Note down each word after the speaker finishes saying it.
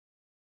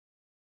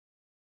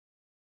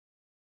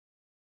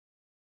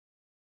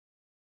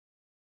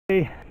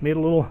Made a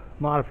little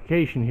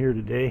modification here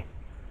today.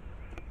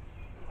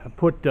 I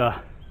put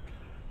a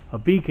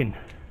beacon.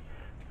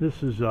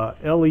 This is a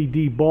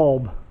LED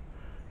bulb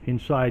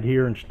inside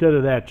here instead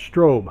of that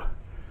strobe.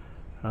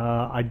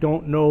 I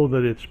don't know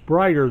that it's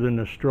brighter than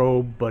the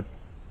strobe, but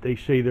they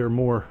say they're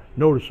more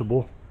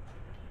noticeable,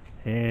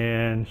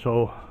 and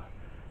so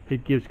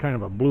it gives kind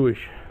of a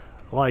bluish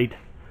light,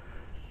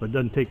 but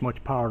doesn't take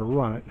much power to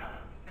run it.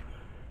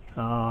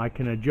 I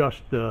can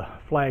adjust the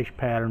flash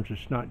patterns.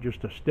 It's not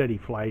just a steady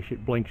flash,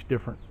 it blinks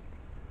different,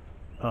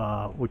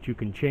 which you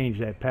can change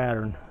that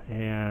pattern,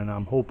 and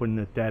I'm hoping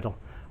that that'll...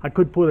 I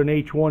could put an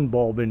H1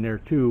 bulb in there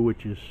too,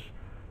 which is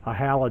a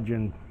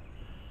halogen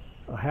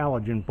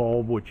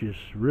bulb, which is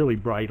really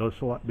bright.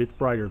 It's a lot bit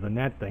brighter than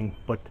that thing,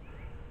 but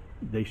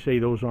they say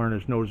those aren't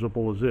as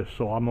noticeable as this,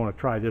 so I'm going to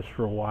try this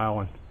for a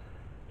while and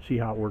see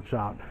how it works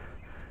out.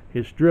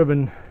 It's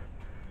driven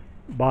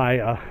by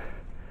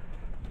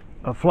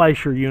a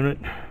flasher unit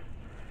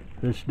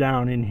that's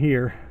down in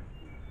here.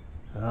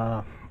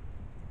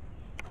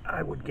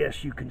 I would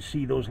guess you can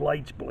see those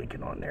lights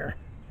blinking on there,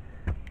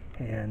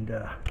 and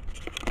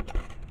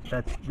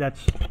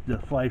that's the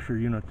flasher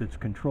unit that's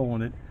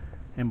controlling it.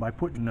 And by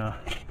putting a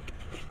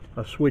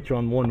switch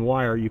on one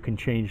wire, you can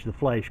change the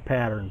flash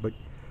pattern, but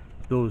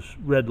those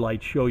red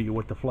lights show you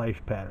what the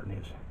flash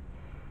pattern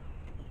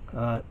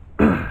is.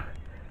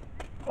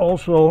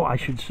 Also, I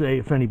should say,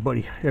 if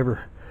anybody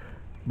ever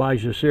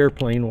buys this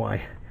airplane,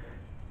 why,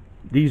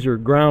 these are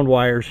ground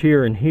wires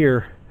here and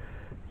here.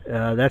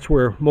 That's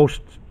where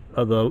most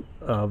of the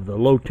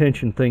low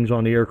tension things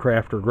on the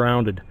aircraft are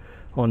grounded,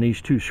 on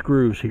these two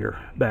screws here,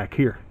 back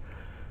here.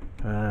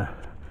 A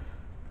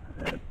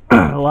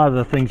lot of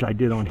the things I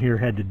did on here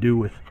had to do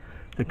with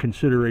the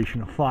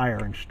consideration of fire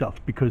and stuff,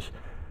 because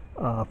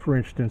for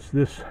instance,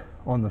 this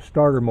on the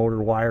starter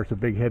motor wire is a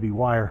big heavy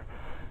wire,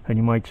 and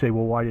you might say,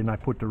 well, why didn't I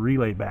put the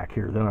relay back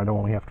here? Then I'd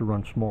only have to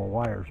run small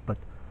wires. But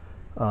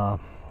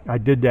I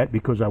did that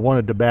because I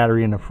wanted the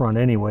battery in the front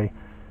anyway,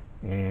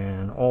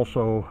 and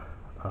also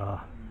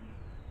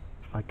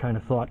I kind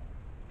of thought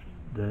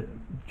the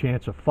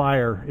chance of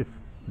fire, if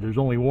there's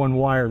only one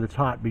wire that's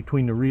hot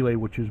between the relay,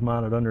 which is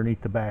mounted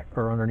underneath the back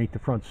or underneath the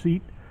front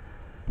seat,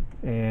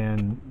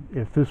 and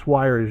if this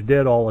wire is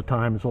dead all the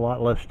time, there's a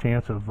lot less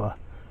chance of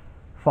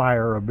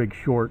fire or a big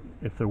short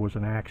if there was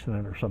an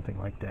accident or something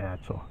like that.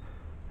 So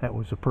that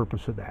was the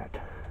purpose of that.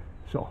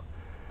 So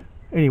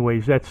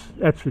anyways, that's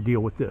the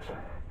deal with this.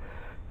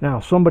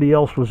 Now, somebody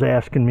else was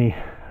asking me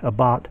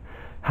about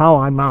how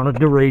I mounted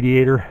the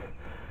radiator.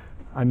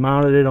 I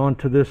mounted it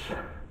onto this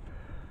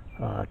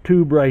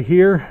tube right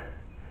here,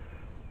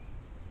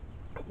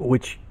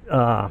 which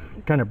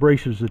kind of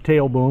braces the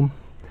tail boom.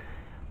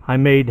 I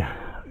made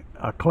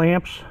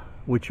clamps,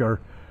 which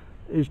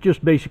is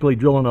just basically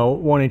drilling a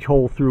 1-inch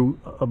hole through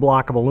a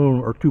block of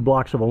aluminum, or 2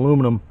 blocks of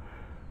aluminum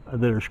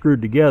that are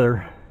screwed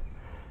together.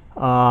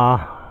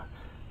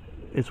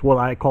 It's what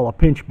I call a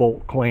pinch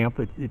bolt clamp.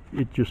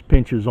 It just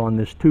pinches on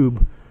this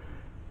tube,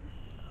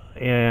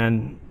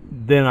 and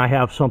then I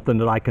have something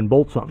that I can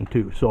bolt something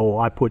to. So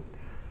I put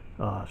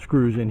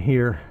screws in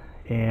here,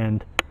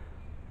 and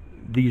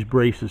these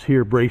braces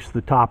here brace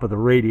the top of the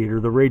radiator.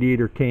 The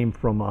radiator came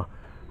from a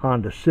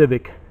Honda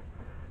Civic,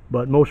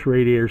 but most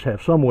radiators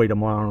have some way to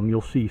mount them.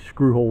 You'll see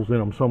screw holes in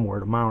them somewhere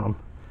to mount them.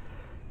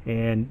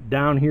 And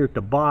down here at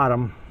the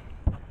bottom,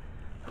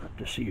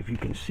 to see if you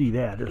can see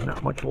that, there's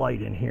not much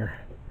light in here.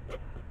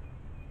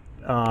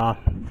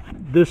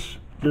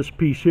 This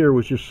piece here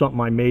was just something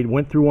I made.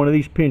 Went through one of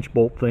these pinch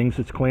bolt things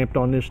that's clamped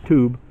on this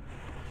tube,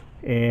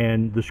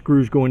 and the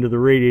screws go into the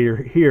radiator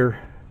here,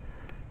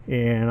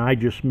 and I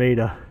just made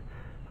a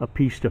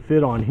piece to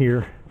fit on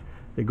here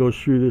that goes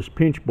through this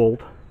pinch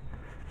bolt.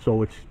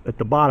 So it's at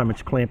the bottom,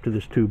 it's clamped to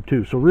this tube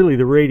too. So really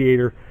the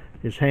radiator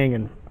is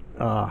hanging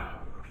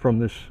from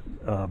this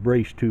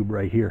brace tube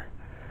right here,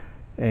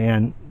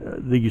 and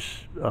these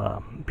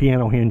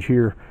piano hinge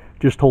here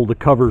just hold the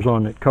covers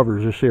on that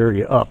covers this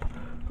area up.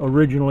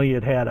 Originally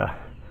it had a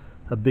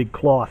big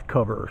cloth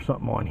cover or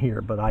something on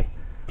here, but I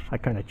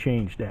kind of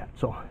changed that.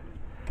 So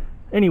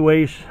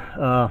anyways,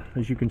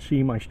 as you can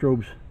see, my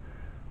strobe's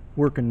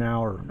working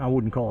now, or I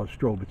wouldn't call it a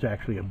strobe, it's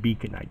actually a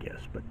beacon, I guess,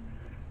 but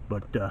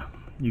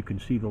you can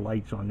see the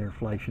lights on there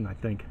flashing, I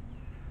think.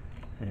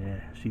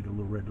 See the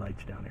little red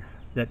lights down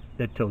there.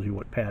 That tells you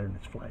what pattern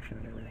it's flashing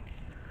and everything.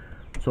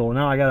 So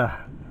now I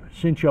gotta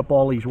cinch up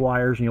all these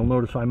wires, and you'll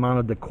notice I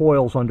mounted the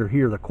coils under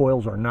here. The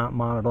coils are not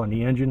mounted on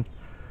the engine,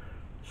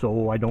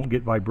 so I don't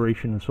get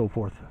vibration and so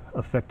forth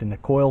affecting the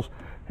coils.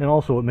 And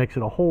also it makes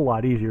it a whole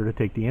lot easier to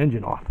take the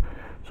engine off.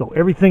 So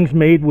everything's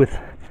made with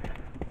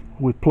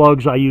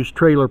plugs. I use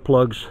trailer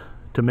plugs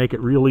to make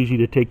it real easy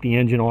to take the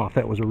engine off.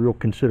 That was a real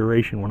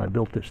consideration when I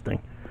built this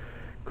thing,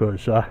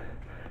 because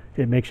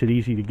it makes it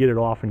easy to get it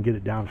off and get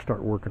it down and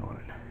start working on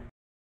it.